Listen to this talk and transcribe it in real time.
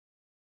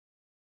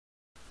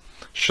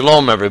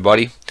Shalom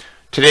everybody.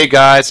 Today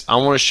guys, I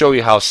want to show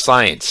you how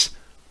science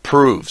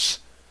proves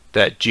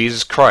that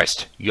Jesus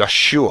Christ,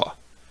 Yeshua,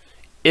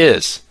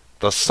 is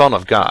the Son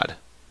of God,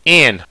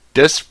 and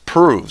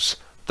disproves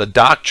the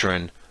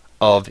doctrine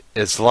of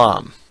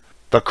Islam.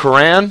 The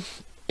Quran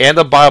and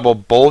the Bible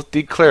both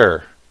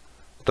declare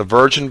the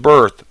virgin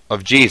birth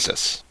of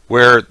Jesus,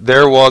 where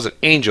there was an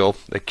angel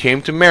that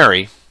came to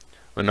Mary.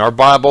 In our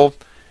Bible,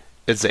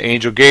 it's the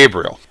angel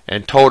Gabriel,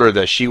 and told her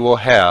that she will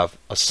have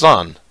a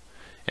son,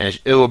 and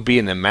it will be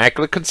an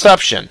immaculate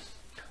conception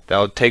that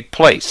will take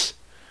place,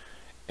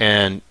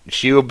 and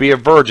she will be a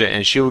virgin,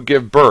 and she will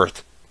give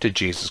birth to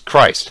Jesus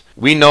Christ.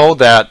 We know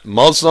that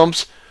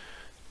Muslims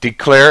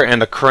declare,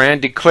 and the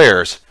Quran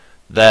declares,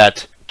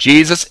 that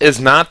Jesus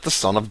is not the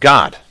Son of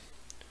God,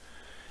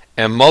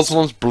 and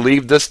Muslims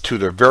believe this to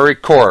their very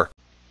core.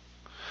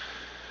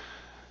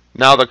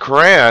 Now the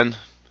Quran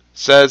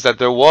says that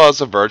there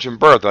was a virgin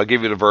birth. I'll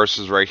give you the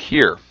verses right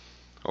here.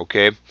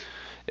 Okay,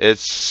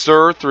 it's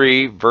Surah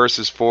 3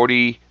 verses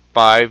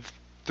 45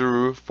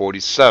 through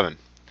 47.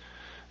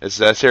 It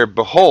says here,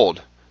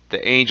 "Behold,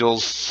 the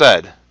angels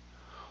said,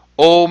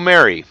 O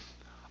Mary,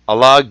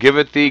 Allah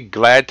giveth thee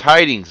glad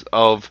tidings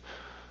of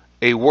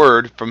a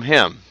word from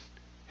him.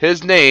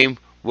 His name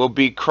will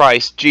be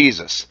Christ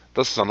Jesus,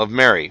 the Son of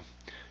Mary,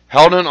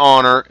 held in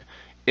honor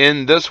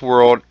in this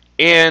world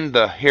and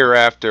the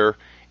hereafter,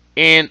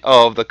 and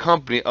of the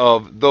company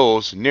of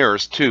those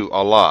nearest to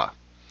Allah.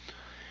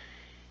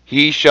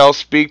 He shall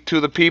speak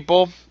to the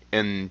people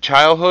in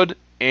childhood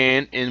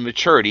and in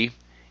maturity,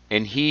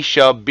 and he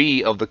shall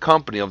be of the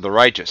company of the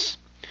righteous.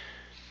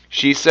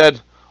 She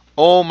said,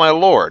 O my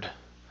Lord,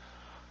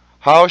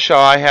 how shall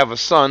I have a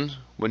son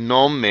when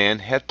no man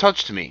hath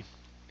touched me?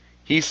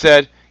 He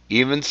said,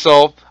 Even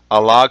so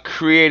Allah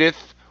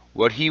createth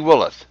what he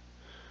willeth.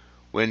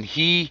 When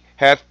he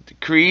hath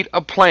decreed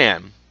a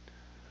plan,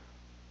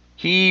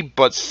 he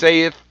but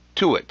saith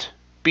to it,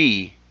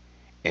 Be,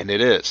 and it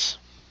is."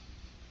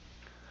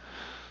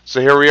 So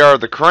here we are,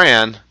 the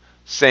Quran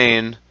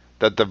saying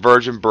that the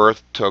virgin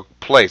birth took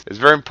place. It's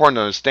very important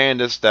to understand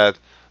this, that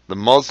the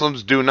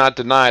Muslims do not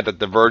deny that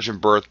the virgin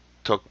birth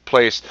took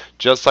place,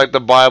 just like the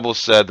Bible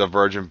said the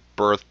virgin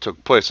birth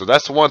took place. So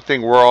that's the one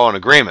thing we're all in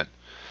agreement,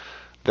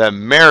 that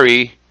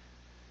Mary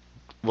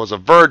was a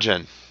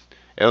virgin.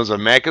 It was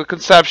an immaculate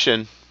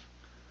conception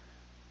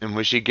in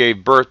which she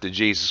gave birth to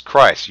Jesus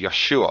Christ,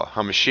 Yeshua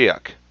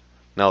HaMashiach.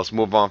 Now let's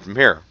move on from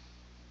here.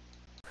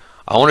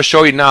 I want to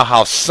show you now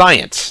how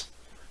science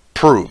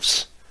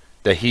proves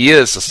that he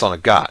is the Son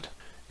of God.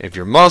 If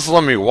you're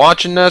Muslim and you're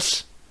watching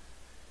this,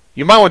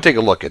 you might want to take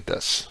a look at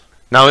this.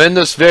 Now in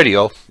this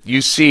video,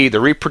 you see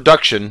the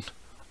reproduction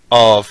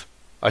of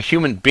a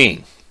human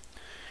being.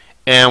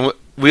 And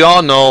we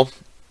all know,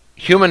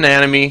 human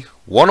anatomy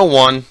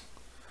 101,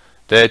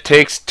 that it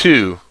takes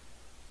two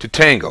to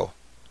tango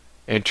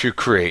and to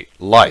create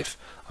life.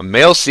 A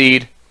male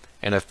seed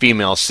and a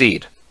female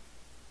seed.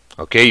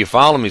 Okay, you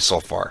follow me so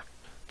far?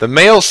 The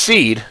male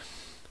seed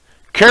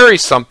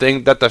carries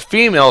something that the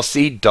female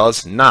seed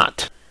does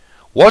not.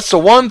 What's the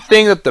one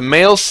thing that the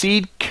male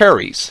seed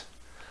carries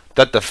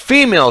that the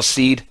female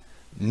seed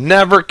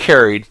never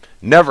carried,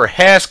 never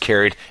has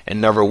carried, and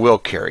never will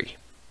carry?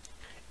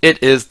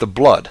 It is the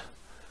blood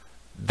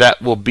that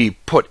will be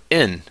put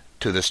into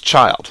this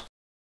child.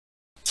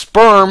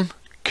 Sperm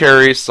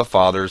carries the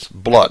father's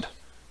blood.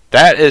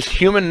 That is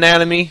human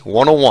anatomy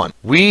 101.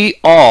 We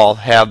all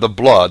have the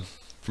blood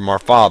from our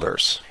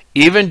fathers.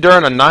 Even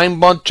during a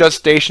 9-month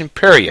gestation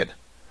period,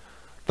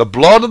 the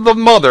blood of the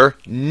mother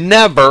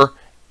never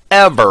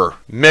ever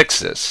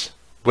mixes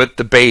with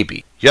the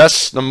baby.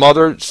 Yes, the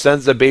mother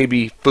sends the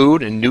baby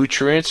food and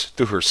nutrients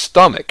through her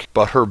stomach,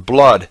 but her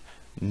blood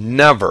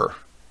never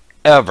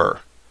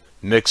ever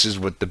mixes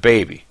with the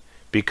baby,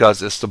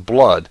 because it's the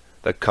blood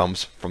that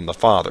comes from the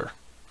father.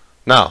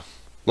 Now,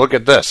 look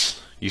at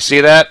this. You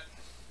see that?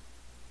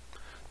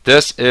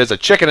 This is a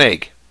chicken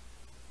egg.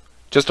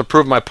 Just to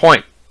prove my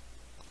point.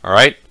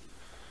 Alright?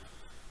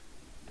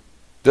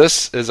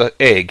 This is an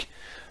egg.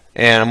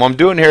 And what I'm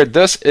doing here,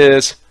 this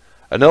is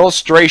an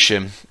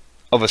illustration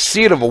of a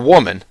seed of a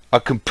woman.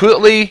 A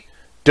completely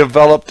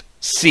developed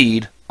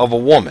seed of a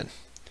woman.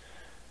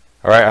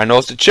 Alright, I know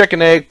it's a chicken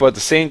egg, but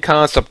the same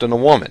concept in a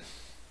woman.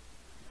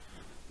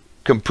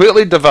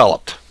 Completely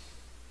developed.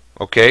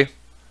 Okay?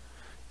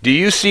 Do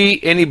you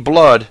see any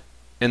blood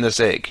in this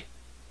egg?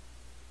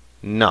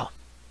 No.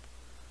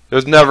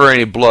 There's never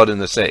any blood in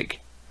this egg.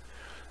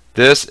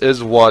 This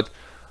is what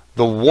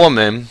the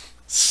woman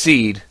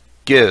seed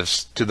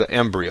gives to the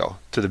embryo,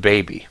 to the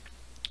baby.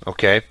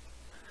 Okay?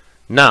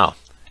 Now,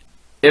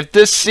 if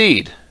this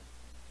seed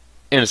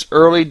in its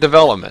early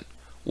development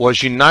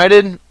was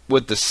united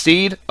with the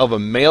seed of a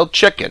male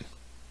chicken,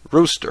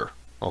 rooster,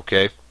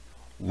 okay,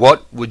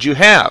 what would you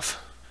have?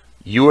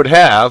 You would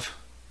have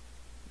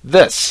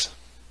this.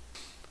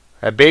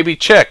 A baby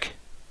chick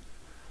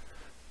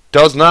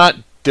does not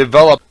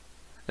develop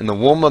in the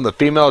womb of the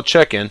female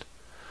chicken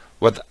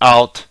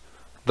without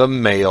the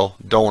male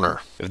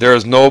donor. If there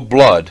is no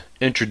blood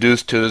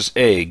introduced to this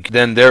egg,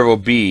 then there will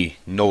be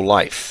no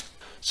life.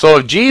 So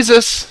if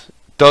Jesus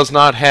does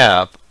not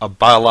have a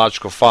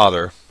biological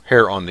father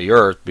here on the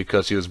earth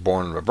because he was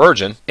born of a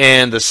virgin,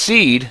 and the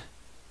seed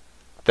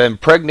that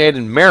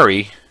impregnated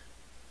Mary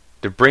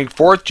to bring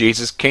forth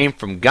Jesus came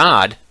from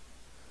God,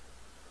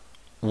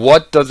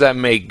 what does that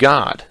make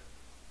God?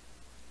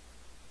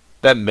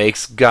 That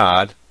makes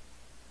God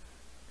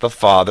the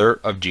Father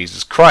of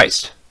Jesus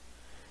Christ.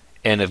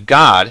 And if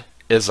God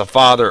is the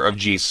Father of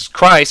Jesus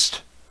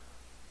Christ,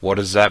 what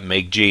does that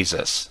make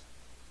Jesus?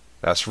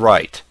 That's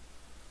right,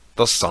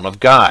 the Son of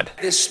God.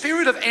 The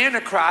spirit of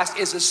Antichrist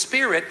is a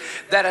spirit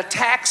that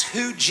attacks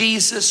who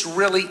Jesus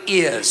really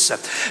is.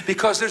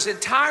 Because there's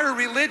entire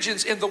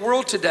religions in the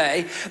world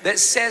today that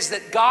says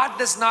that God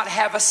does not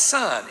have a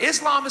son.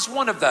 Islam is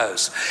one of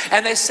those.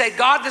 And they say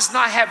God does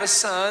not have a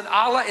son.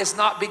 Allah is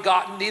not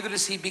begotten, neither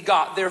does he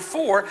begot.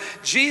 Therefore,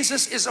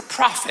 Jesus is a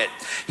prophet.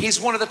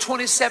 He's one of the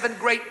 27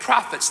 great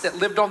prophets that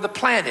lived on the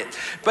planet.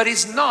 But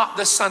he's not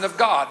the Son of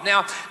God.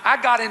 Now, I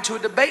got into a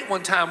debate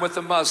one time with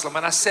a Muslim,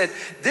 and I said,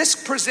 this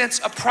presents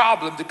a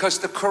problem because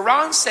the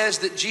Quran says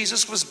that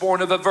Jesus was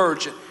born of a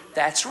virgin.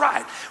 That's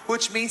right,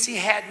 which means he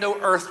had no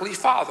earthly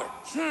father.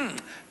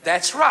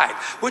 That's right,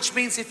 which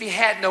means if he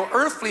had no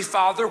earthly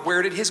father,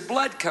 where did his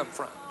blood come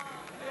from?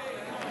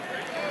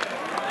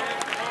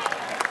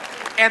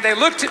 And they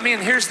looked at me,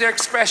 and here's their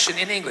expression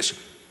in English.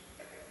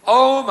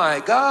 Oh my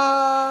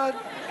God.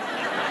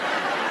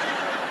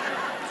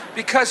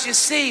 Because you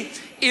see,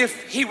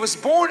 if he was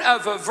born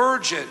of a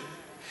virgin,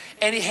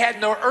 and he had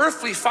no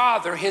earthly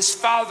father, his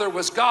father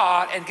was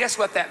God, and guess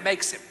what that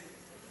makes him?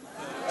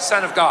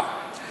 Son of God.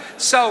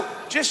 So,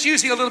 just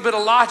using a little bit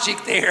of logic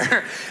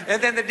there,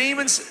 and then the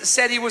demons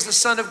said he was the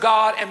Son of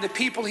God, and the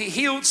people he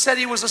healed said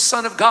he was the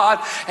Son of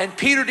God, and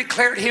Peter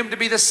declared him to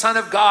be the Son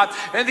of God,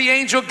 and the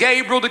angel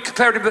Gabriel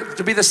declared him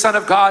to be the Son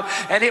of God,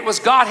 and it was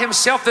God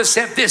himself that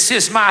said, this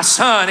is my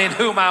Son in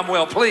whom I'm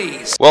well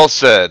pleased. Well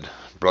said,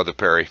 Brother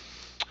Perry.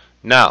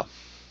 Now,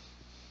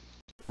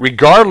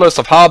 regardless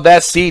of how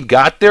that seed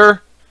got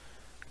there,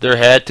 there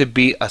had to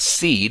be a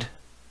seed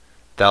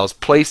that was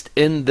placed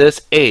in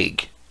this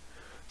egg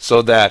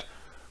so that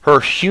her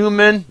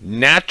human,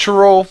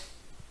 natural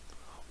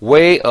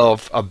way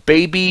of a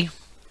baby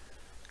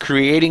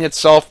creating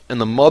itself in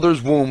the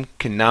mother's womb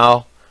can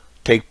now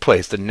take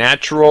place. The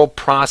natural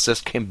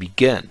process can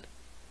begin.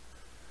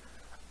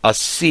 A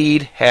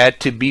seed had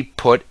to be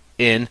put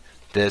in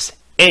this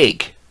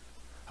egg,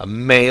 a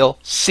male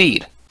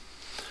seed.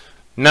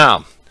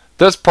 Now,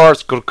 this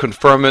part's going to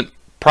confirm it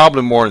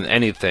probably more than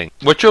anything.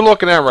 What you're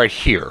looking at right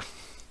here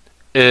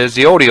is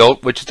the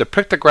Odiot, which is the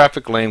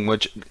pictographic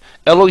language,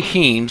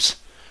 Elohim's,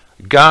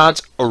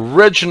 God's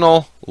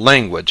original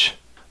language.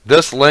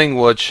 This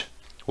language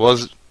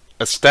was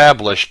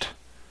established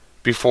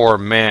before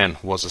man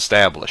was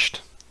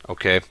established.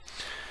 Okay?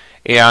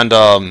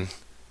 And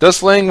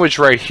this language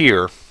right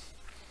here,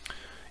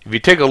 if you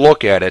take a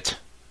look at it,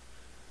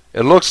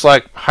 it looks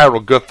like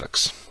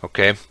hieroglyphics.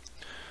 Okay?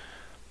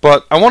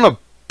 But I want to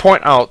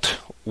point out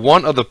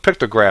one of the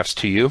pictographs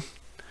to you.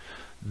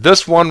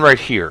 This one right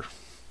here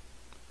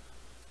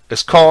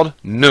is called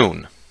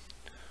Nun.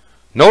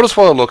 Notice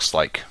what it looks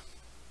like.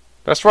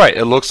 That's right,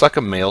 it looks like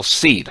a male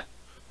seed.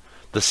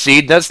 The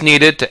seed that's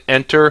needed to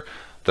enter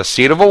the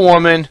seed of a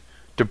woman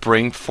to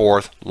bring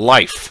forth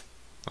life.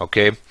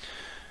 Okay?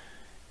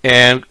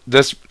 And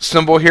this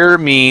symbol here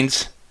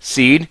means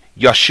seed.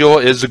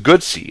 Yeshua is a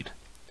good seed.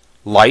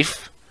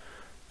 Life,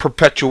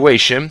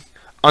 perpetuation,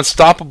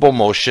 unstoppable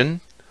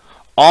motion,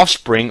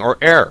 offspring, or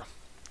heir.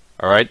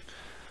 Alright?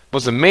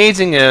 What's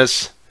amazing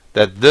is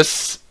that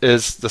this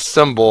is the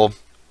symbol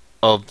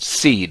of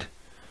seed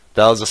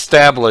that was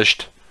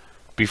established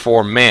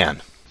before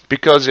man.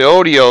 Because the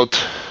Odiot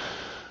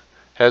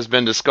has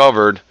been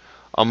discovered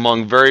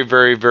among very,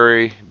 very,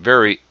 very,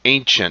 very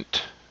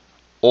ancient,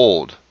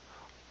 old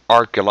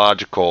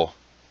archaeological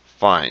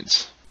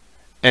finds.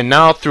 And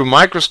now through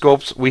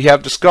microscopes we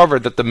have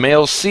discovered that the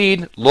male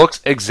seed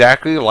looks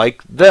exactly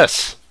like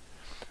this.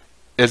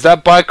 Is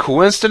that by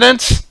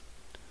coincidence?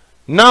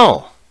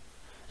 No.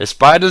 It's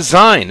by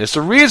design. It's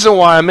the reason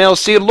why a male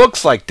seed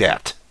looks like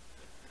that.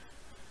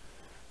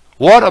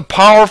 What a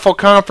powerful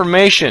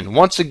confirmation,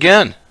 once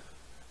again,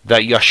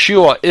 that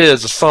Yeshua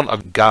is the Son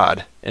of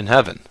God in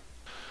heaven.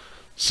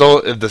 So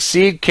if the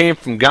seed came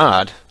from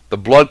God, the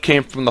blood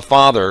came from the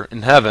Father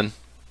in heaven,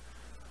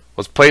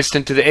 was placed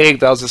into the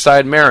egg that was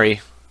inside Mary,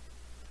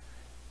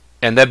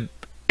 and that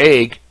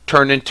egg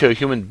turned into a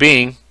human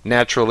being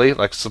naturally,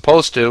 like it's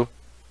supposed to,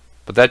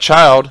 but that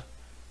child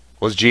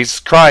was Jesus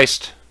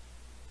Christ.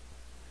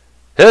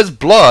 His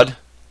blood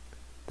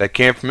that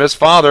came from his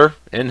Father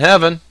in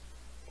heaven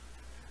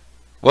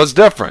was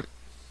different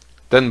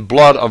than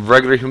blood of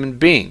regular human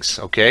beings,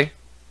 okay?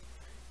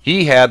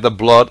 He had the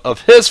blood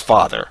of his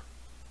Father.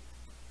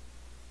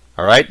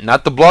 Alright?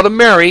 Not the blood of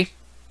Mary.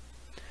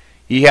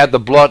 He had the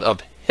blood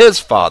of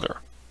his Father.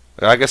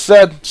 Like I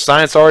said,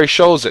 science already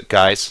shows it,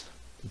 guys.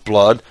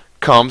 Blood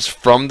comes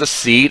from the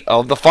seed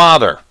of the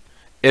Father.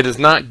 It is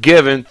not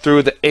given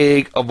through the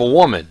egg of a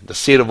woman, the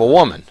seed of a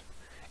woman.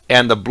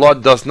 And the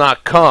blood does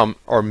not come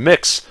or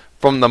mix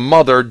from the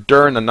mother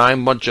during the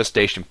 9-month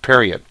gestation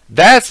period.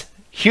 That's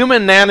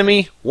human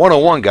anatomy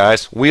 101,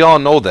 guys. We all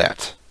know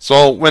that.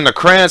 So when the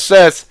Quran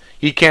says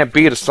he can't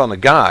be the Son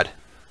of God,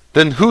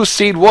 then whose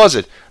seed was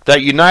it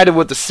that united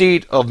with the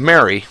seed of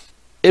Mary?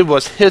 It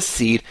was his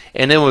seed,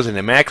 and it was an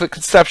immaculate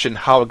conception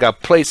how it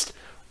got placed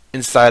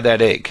inside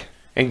that egg.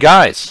 And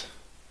guys,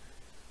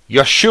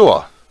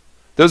 Yeshua,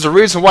 there's a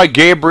reason why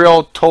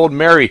Gabriel told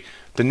Mary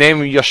the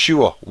name of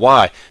Yeshua.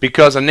 Why?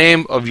 Because the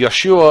name of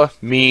Yeshua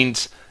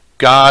means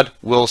God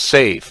will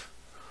save,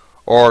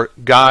 or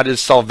God is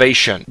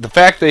salvation. The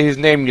fact that he's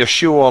named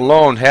Yeshua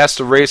alone has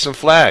to raise some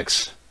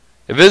flags.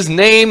 If his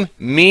name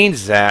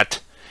means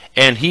that,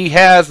 and he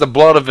has the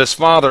blood of his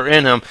Father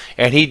in him,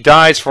 and he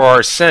dies for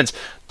our sins,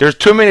 there's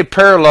too many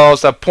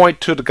parallels that point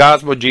to the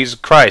gospel of Jesus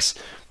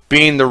Christ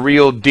being the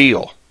real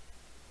deal,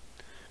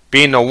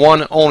 being the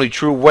one and only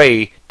true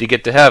way to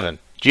get to heaven.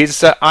 Jesus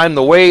said, I'm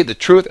the way, the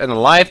truth, and the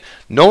life.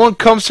 No one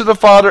comes to the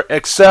Father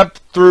except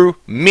through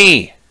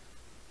me.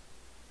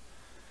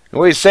 And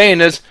what he's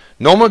saying is,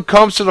 no one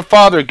comes to the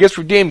Father, gets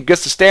redeemed,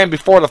 gets to stand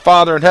before the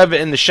Father in heaven,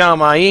 in the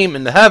Shamayim,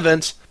 in the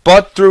heavens,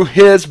 but through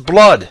his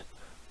blood.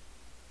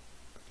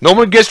 No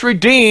one gets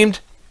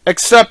redeemed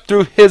except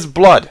through his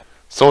blood.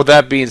 So with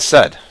that being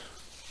said,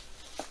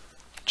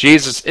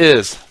 Jesus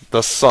is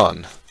the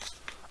Son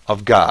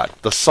of God,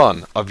 the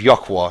Son of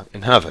Yahweh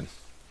in heaven.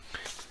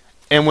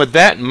 And with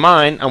that in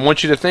mind, I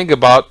want you to think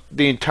about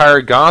the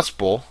entire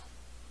gospel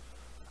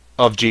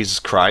of Jesus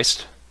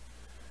Christ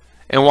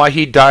and why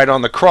he died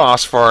on the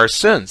cross for our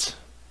sins.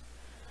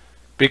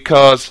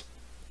 Because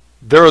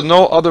there was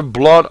no other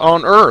blood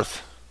on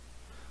earth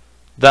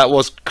that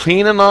was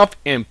clean enough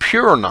and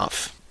pure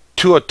enough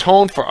to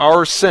atone for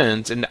our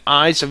sins in the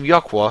eyes of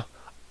Yahweh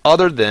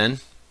other than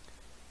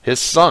his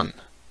Son,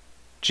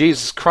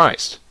 Jesus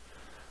Christ.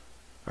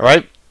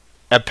 Alright?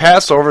 At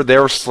Passover, they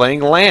were slaying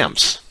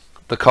lambs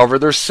to cover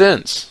their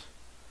sins.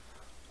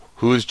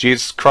 Who is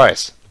Jesus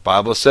Christ? The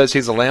Bible says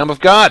he's the Lamb of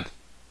God,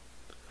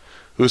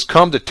 who's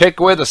come to take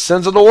away the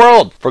sins of the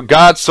world. For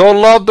God so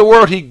loved the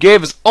world, he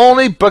gave his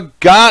only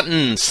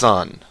begotten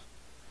Son,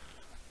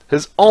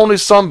 his only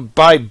Son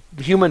by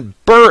human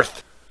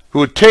birth, who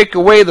would take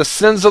away the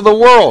sins of the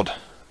world.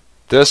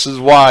 This is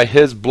why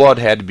his blood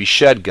had to be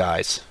shed,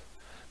 guys.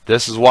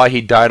 This is why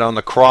he died on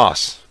the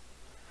cross.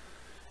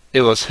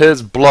 It was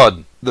his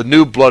blood, the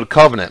new blood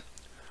covenant,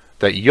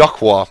 that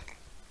Yahweh,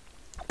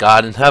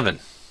 God in heaven,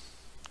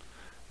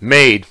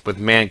 made with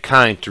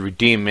mankind to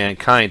redeem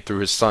mankind through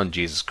his Son,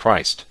 Jesus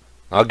Christ.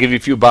 I'll give you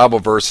a few Bible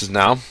verses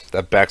now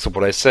that backs up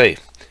what I say.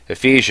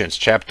 Ephesians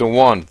chapter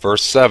 1,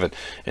 verse 7.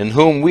 In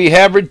whom we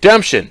have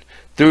redemption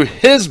through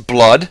his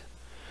blood,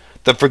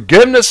 the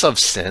forgiveness of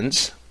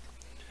sins,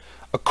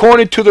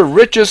 according to the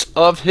riches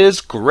of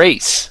his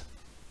grace.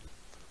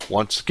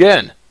 Once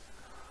again,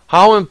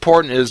 how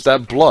important is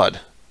that blood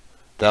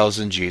that was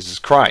in Jesus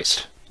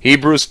Christ?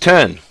 Hebrews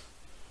 10,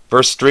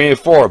 verse 3 and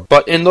 4.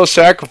 But in those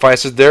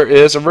sacrifices there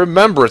is a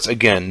remembrance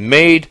again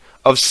made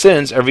of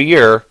sins every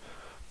year,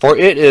 for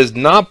it is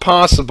not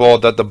possible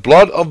that the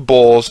blood of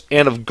bulls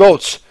and of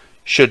goats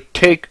should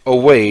take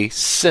away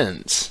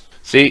sins.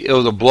 See, it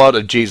was the blood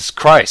of Jesus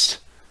Christ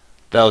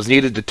that was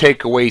needed to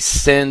take away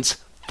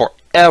sins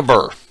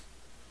forever.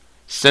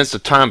 Since the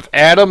time of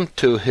Adam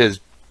to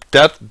his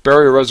death,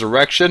 burial,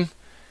 resurrection,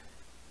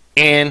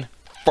 and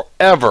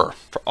forever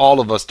for all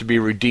of us to be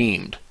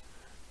redeemed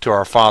to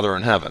our Father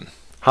in heaven.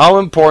 How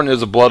important is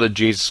the blood of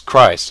Jesus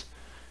Christ?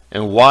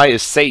 And why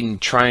is Satan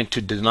trying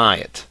to deny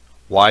it?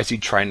 Why is he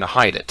trying to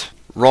hide it?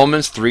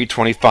 Romans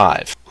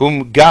 3:25.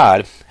 Whom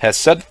God has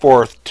set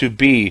forth to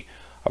be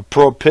a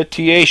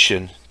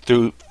propitiation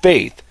through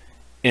faith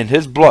in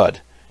his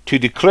blood, to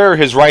declare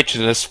his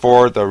righteousness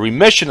for the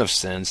remission of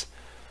sins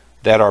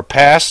that are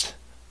passed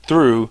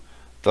through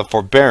the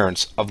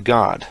forbearance of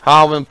God.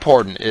 How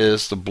important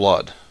is the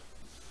blood?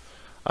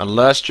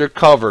 Unless you're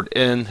covered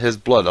in his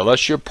blood,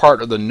 unless you're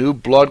part of the new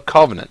blood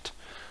covenant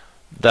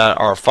that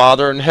our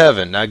Father in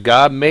heaven, that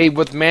God made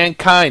with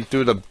mankind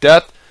through the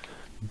death,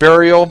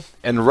 burial,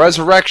 and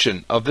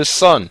resurrection of his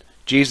Son,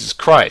 Jesus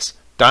Christ,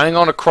 dying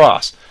on a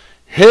cross.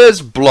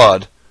 His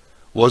blood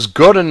was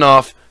good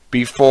enough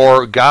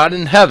before God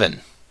in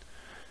heaven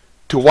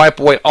to wipe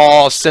away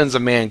all sins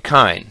of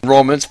mankind.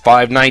 Romans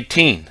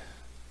 5:19.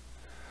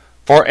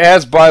 For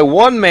as by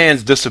one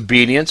man's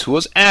disobedience, who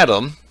was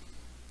Adam,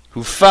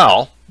 who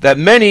fell, that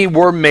many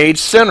were made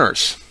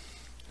sinners,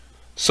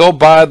 so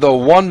by the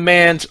one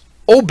man's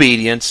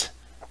obedience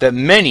that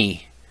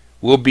many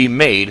will be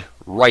made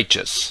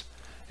righteous.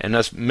 And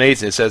that's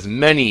amazing. It says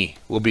many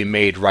will be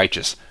made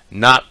righteous.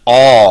 Not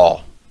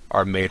all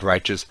are made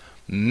righteous.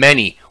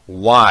 Many.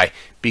 Why?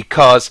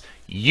 Because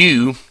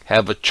you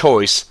have a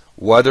choice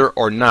whether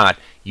or not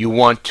you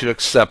want to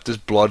accept this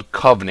blood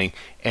covenant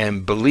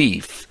and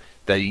believe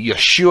that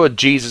Yeshua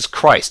Jesus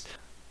Christ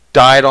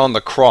died on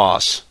the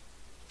cross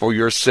for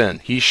your sin.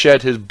 He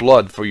shed his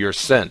blood for your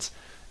sins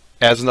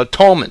as an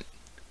atonement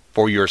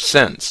for your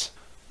sins.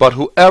 But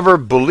whoever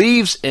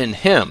believes in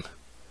him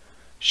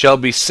shall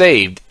be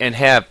saved and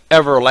have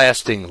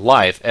everlasting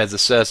life, as it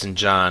says in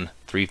John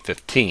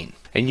 3:15,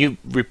 and you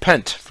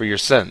repent for your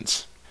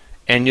sins,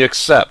 and you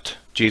accept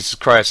Jesus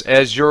Christ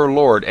as your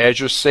Lord, as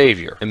your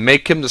Savior, and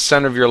make Him the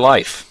center of your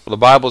life. Well, the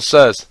Bible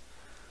says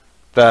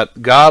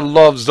that God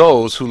loves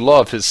those who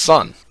love His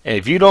Son. And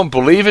if you don't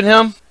believe in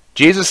Him,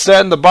 Jesus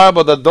said in the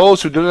Bible that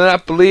those who do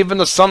not believe in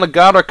the Son of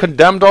God are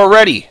condemned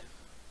already.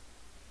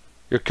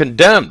 You're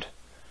condemned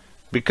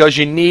because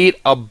you need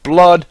a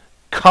blood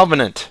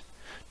covenant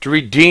to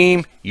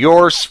redeem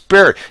your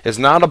spirit. It's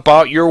not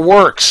about your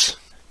works.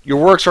 Your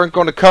works aren't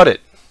going to cut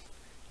it.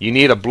 You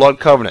need a blood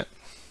covenant.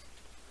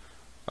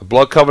 A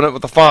blood covenant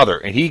with the Father.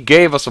 And He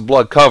gave us a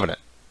blood covenant.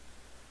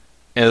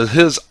 And it's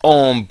His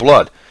own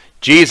blood.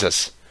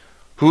 Jesus,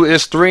 who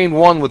is 3 in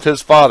 1 with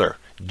His Father.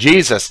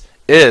 Jesus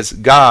is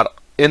God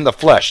in the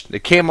flesh. That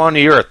came on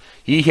the earth.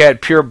 He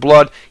had pure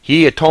blood.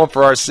 He atoned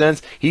for our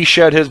sins. He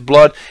shed His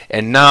blood.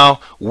 And now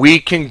we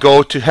can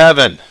go to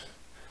heaven.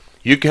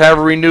 You can have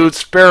a renewed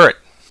spirit.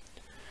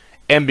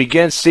 And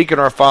begin seeking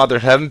our Father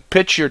in heaven.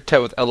 Pitch your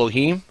tent with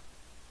Elohim.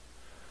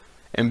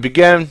 And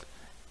begin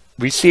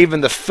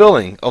receiving the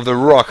filling of the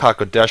Ruach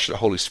HaKodesh, the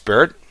Holy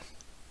Spirit.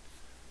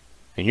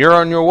 And you're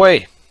on your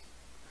way.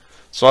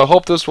 So I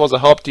hope this was a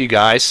help to you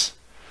guys.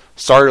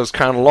 Sorry it was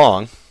kind of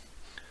long.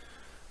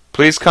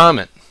 Please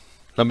comment.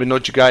 Let me know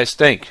what you guys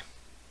think.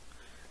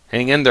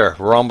 Hang in there.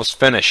 We're almost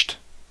finished.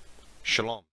 Shalom.